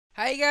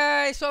Hi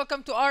guys!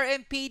 Welcome to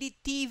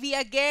RMPD TV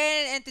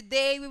again, and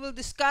today we will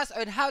discuss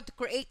on how to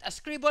create a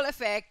scribble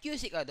effect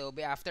using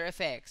Adobe After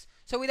Effects.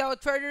 So without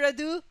further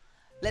ado,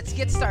 let's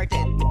get started.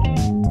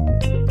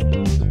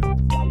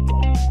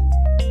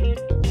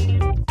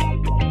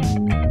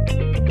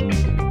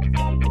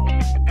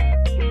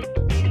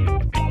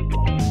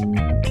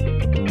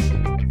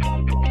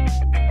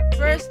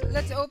 First,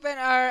 let's open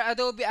our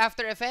Adobe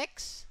After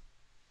Effects.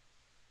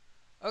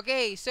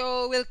 Okay,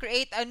 so we'll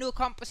create a new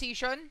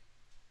composition.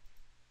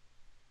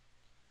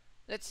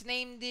 Let's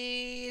name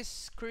this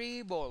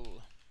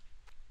Scribble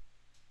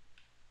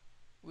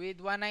with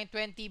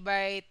 1920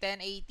 by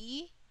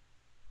 1080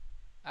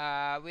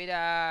 with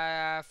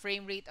a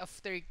frame rate of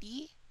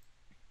 30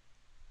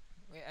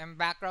 and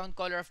background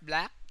color of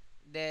black,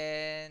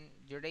 then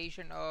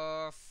duration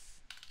of,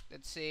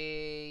 let's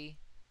say,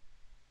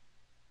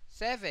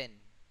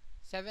 7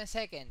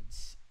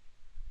 seconds.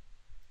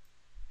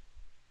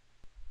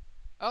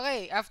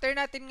 Okay, after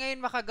natin ngayon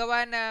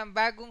makagawa ng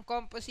bagong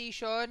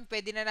composition,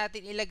 pwede na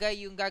natin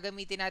ilagay yung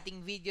gagamitin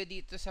nating video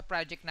dito sa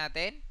project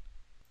natin.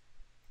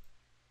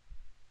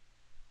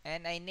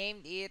 And I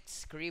named it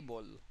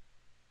Scribble.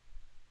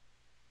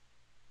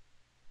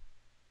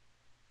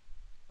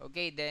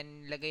 Okay,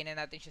 then lagay na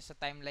natin siya sa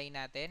timeline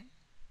natin.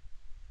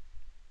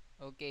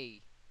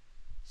 Okay.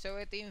 So,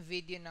 ito yung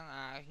video ng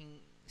aking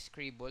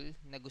Scribble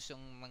na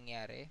gustong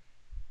mangyari.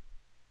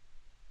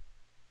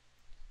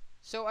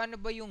 So, ano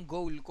ba yung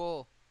goal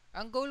ko?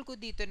 Ang goal ko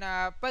dito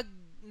na pag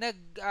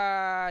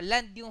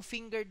nag-land yung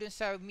finger dun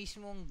sa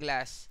mismong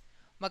glass,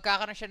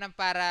 magkakaroon siya ng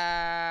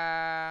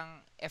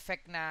parang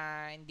effect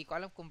na hindi ko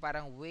alam kung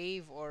parang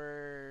wave or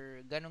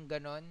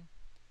ganun-ganon.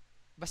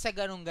 Basta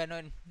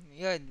ganun-ganon.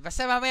 Yun.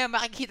 Basta mamaya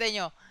makikita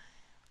nyo.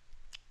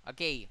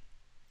 Okay.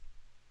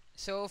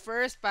 So,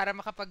 first, para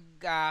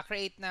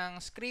makapag-create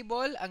ng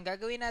Scribble, ang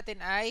gagawin natin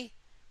ay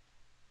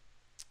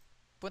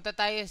punta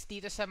tayo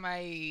dito sa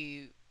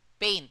may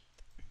paint.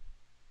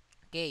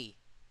 Okay.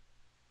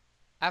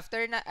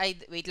 After na,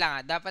 wait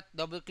lang dapat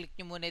double click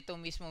nyo muna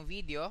itong mismong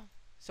video.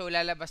 So,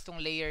 lalabas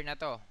tong layer na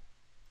to.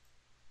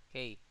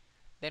 Okay.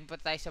 Then,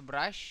 punta tayo sa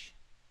brush.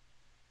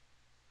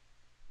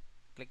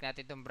 Click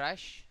natin itong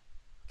brush.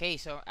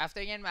 Okay, so, after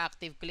nyan,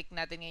 ma-active click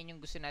natin ngayon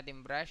yung gusto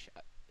natin brush.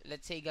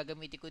 Let's say,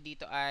 gagamitin ko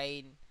dito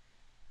ay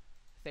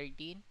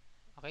 13.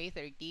 Okay,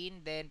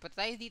 13. Then,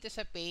 punta tayo dito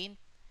sa paint.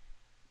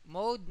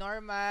 Mode,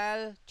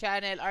 normal,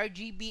 channel,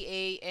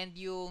 RGBA, and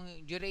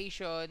yung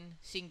duration,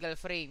 single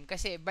frame.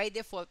 Kasi by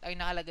default, ay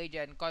nakalagay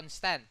dyan,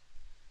 constant.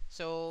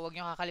 So, wag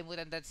nyo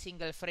kakalimutan that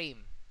single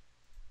frame.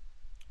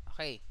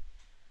 Okay.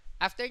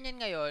 After nyan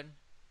ngayon,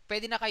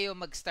 pwede na kayo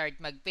mag-start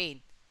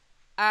mag-paint.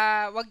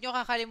 Wag nyo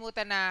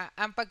kakalimutan na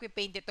ang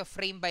pagpipaint ito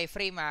frame by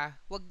frame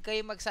Wag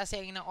kayo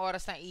magsasayang ng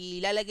oras na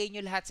ilalagay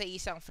nyo lahat sa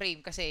isang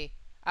frame. Kasi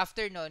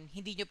after nun,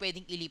 hindi nyo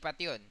pwedeng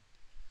ilipat yon.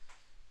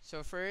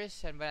 So,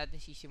 first, saan ba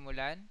natin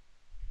sisimulan?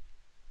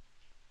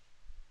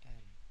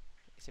 Ayan.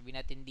 Sabihin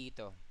natin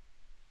dito.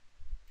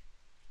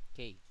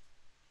 Okay.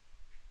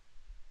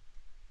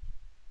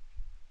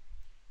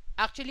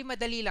 Actually,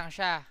 madali lang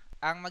siya.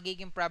 Ang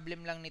magiging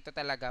problem lang nito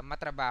talaga,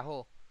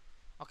 matrabaho.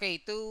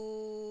 Okay,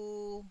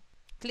 to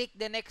click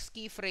the next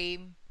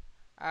keyframe,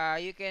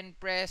 you can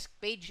press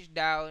page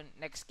down,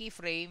 next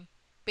keyframe,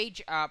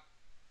 page up,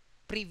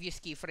 previous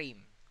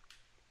keyframe.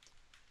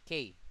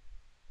 Okay.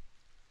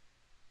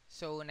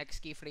 So,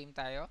 next keyframe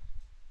tayo.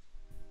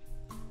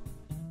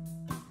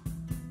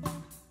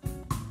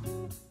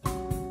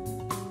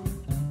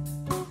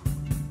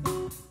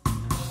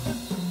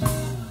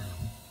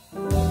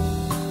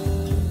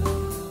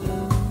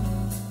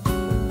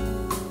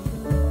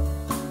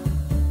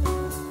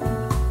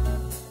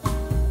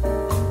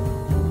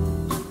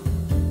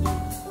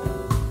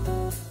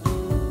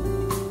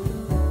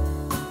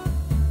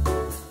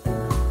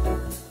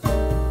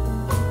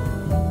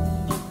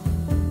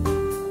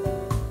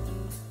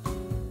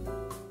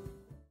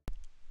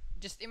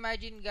 Just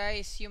imagine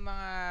guys, yung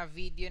mga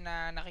video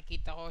na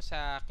nakikita ko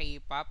sa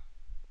K-pop,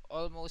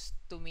 almost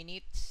 2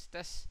 minutes,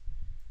 tas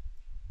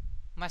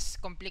mas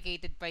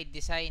complicated pa yung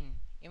design.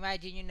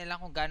 Imagine nyo na lang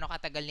kung gaano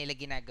katagal nila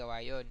ginagawa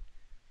yon.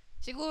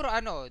 Siguro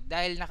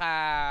dahil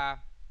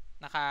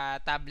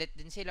naka-tablet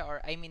din sila,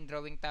 or I mean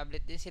drawing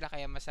tablet din sila,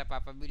 kaya mas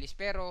napapabilis.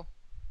 Pero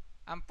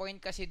ang point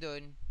kasi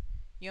doon,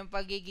 yung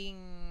pagiging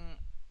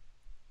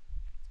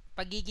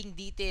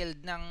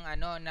detailed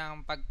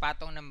ng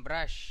pagpatong ng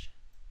brush.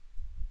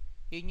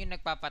 Yun yung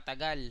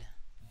nagpapatagal.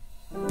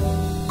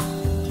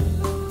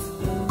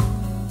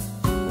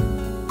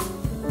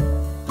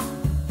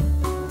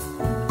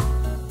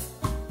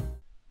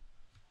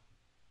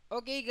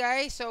 Okay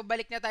guys, so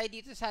balik na tayo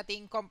dito sa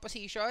ating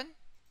composition.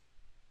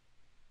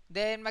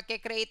 Then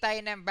magke-create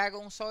tayo ng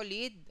bagong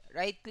solid.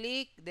 Right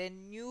click,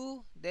 then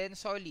new, then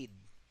solid.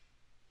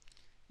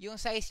 Yung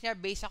size niya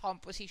based sa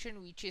composition,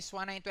 which is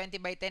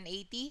 1920 by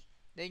 1080.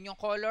 Then yung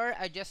color,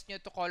 adjust nyo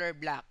to color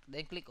black.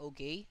 Then click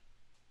OK.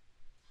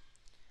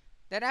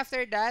 Then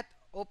after that,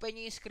 open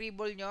nyo yung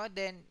Scribble nyo,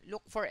 then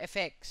look for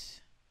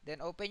effects.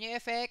 Then open nyo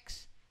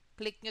effects,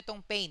 click nyo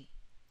tong paint.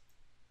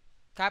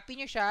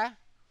 Copy nyo siya,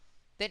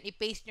 then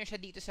i-paste nyo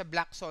siya dito sa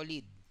black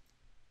solid.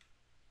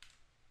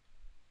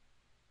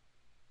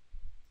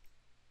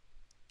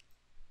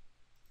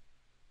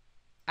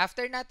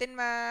 After natin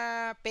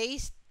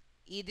ma-paste,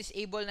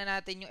 i-disable na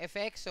natin yung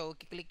effects. So,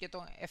 kiklik nyo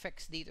tong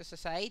effects dito sa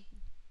side.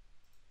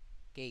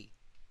 Okay.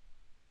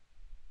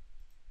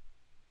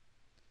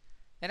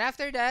 Then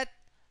after that,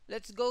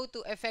 let's go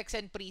to effects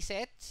and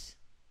presets.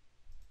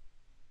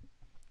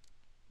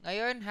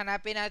 Ngayon,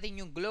 hanapin natin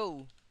yung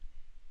glow.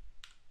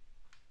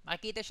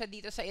 Makikita siya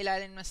dito sa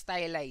ilalim ng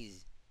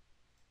stylize.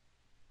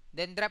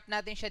 Then, drop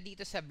natin siya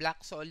dito sa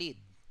black solid.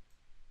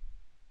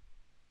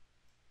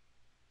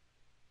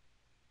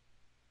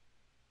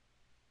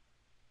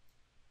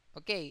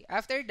 Okay,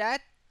 after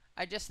that,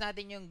 adjust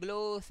natin yung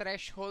glow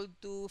threshold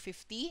to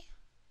 50.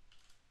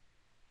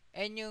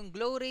 And yung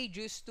glow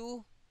radius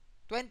to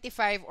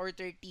 25 or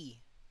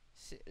 30.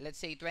 Let's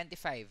say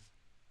 25.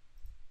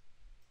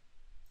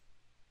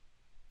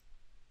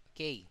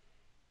 Okay.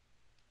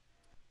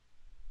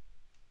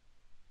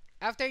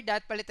 After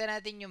that, palitan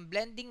natin yung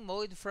blending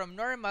mode from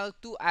normal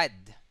to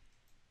add.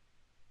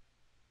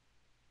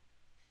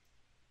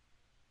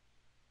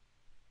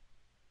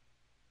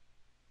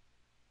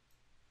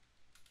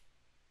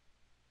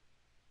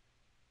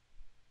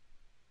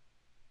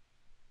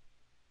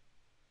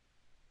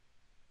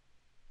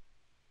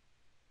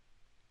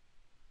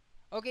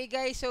 Okay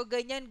guys, so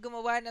ganyan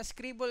gumawa ng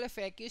scribble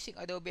effect using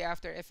Adobe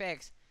After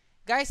Effects.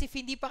 Guys, if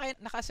hindi pa kayo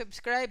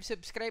nakasubscribe,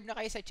 subscribe na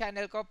kayo sa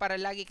channel ko para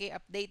lagi kayo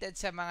updated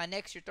sa mga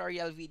next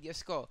tutorial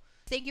videos ko.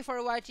 Thank you for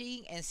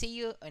watching and see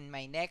you on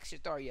my next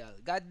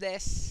tutorial. God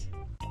bless!